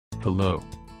below.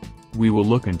 We will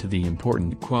look into the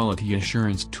important quality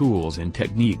assurance tools and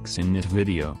techniques in this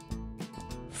video.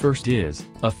 First is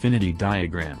Affinity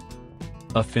Diagram.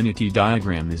 Affinity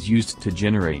Diagram is used to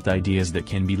generate ideas that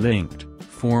can be linked,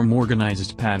 form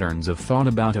organized patterns of thought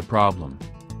about a problem.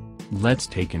 Let's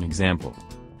take an example.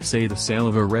 Say the sale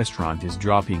of a restaurant is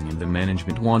dropping and the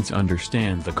management wants to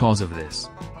understand the cause of this.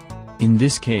 In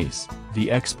this case,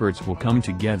 the experts will come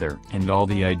together and all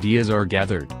the ideas are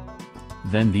gathered.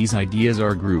 Then these ideas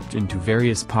are grouped into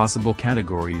various possible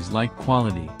categories like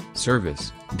quality,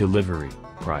 service, delivery,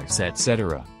 price,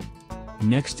 etc.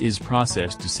 Next is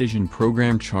Process Decision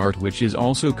Program Chart, which is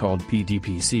also called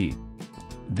PDPC.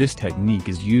 This technique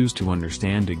is used to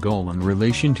understand a goal in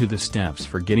relation to the steps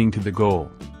for getting to the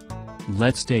goal.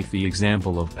 Let's take the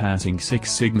example of passing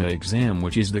Six Sigma exam,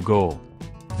 which is the goal.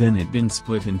 Then it been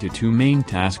split into two main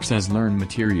tasks as learn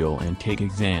material and take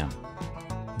exam.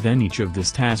 Then each of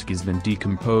this task is then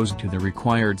decomposed to the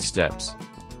required steps.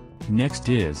 Next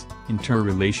is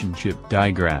Interrelationship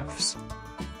Diagrams.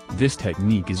 This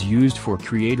technique is used for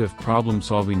creative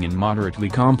problem-solving in moderately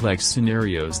complex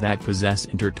scenarios that possess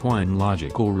intertwined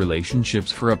logical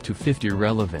relationships for up to 50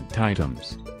 relevant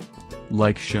items.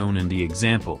 Like shown in the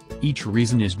example, each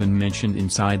reason has been mentioned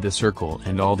inside the circle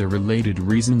and all the related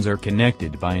reasons are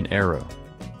connected by an arrow.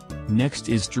 Next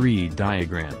is tree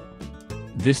diagram.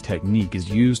 This technique is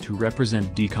used to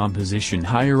represent decomposition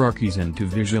hierarchies and to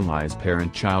visualize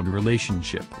parent-child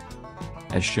relationship.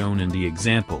 As shown in the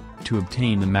example, to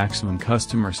obtain the maximum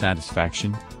customer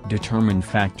satisfaction, determined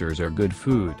factors are good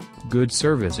food, good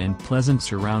service and pleasant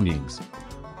surroundings.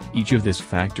 Each of these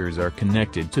factors are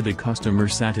connected to the customer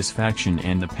satisfaction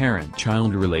and the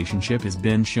parent-child relationship has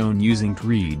been shown using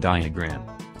tree diagram.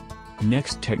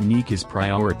 Next technique is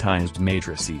prioritized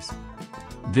matrices.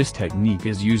 This technique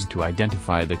is used to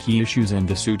identify the key issues and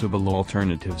the suitable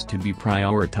alternatives to be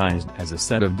prioritized as a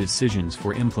set of decisions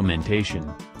for implementation.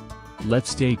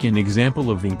 Let's take an example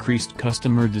of increased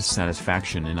customer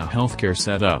dissatisfaction in a healthcare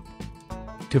setup.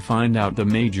 To find out the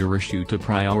major issue to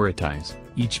prioritize,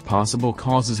 each possible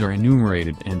causes are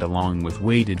enumerated and along with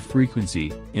weighted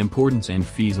frequency, importance and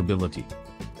feasibility.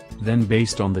 Then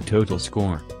based on the total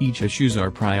score, each issues are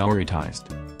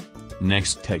prioritized.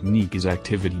 Next technique is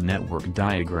activity network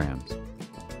diagrams.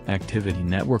 Activity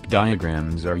network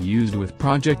diagrams are used with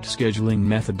project scheduling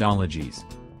methodologies.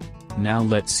 Now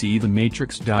let's see the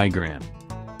matrix diagram.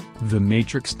 The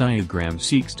matrix diagram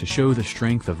seeks to show the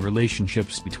strength of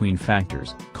relationships between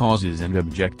factors, causes and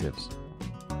objectives.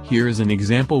 Here is an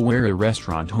example where a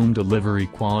restaurant home delivery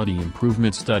quality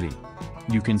improvement study.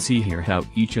 You can see here how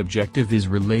each objective is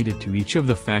related to each of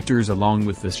the factors along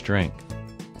with the strength.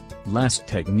 Last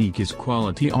technique is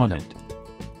quality audit.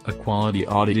 A quality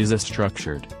audit is a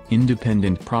structured,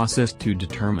 independent process to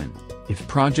determine if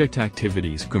project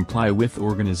activities comply with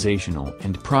organizational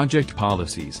and project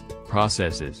policies,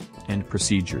 processes, and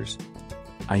procedures.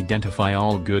 Identify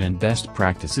all good and best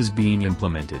practices being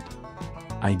implemented.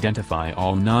 Identify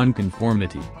all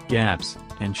non-conformity, gaps,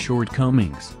 and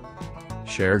shortcomings.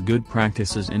 Share good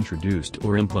practices introduced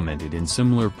or implemented in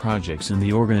similar projects in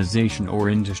the organization or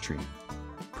industry.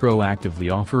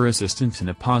 Proactively offer assistance in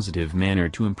a positive manner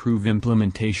to improve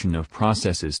implementation of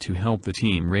processes to help the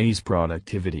team raise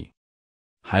productivity.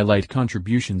 Highlight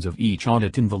contributions of each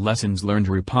audit in the lessons learned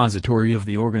repository of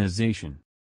the organization.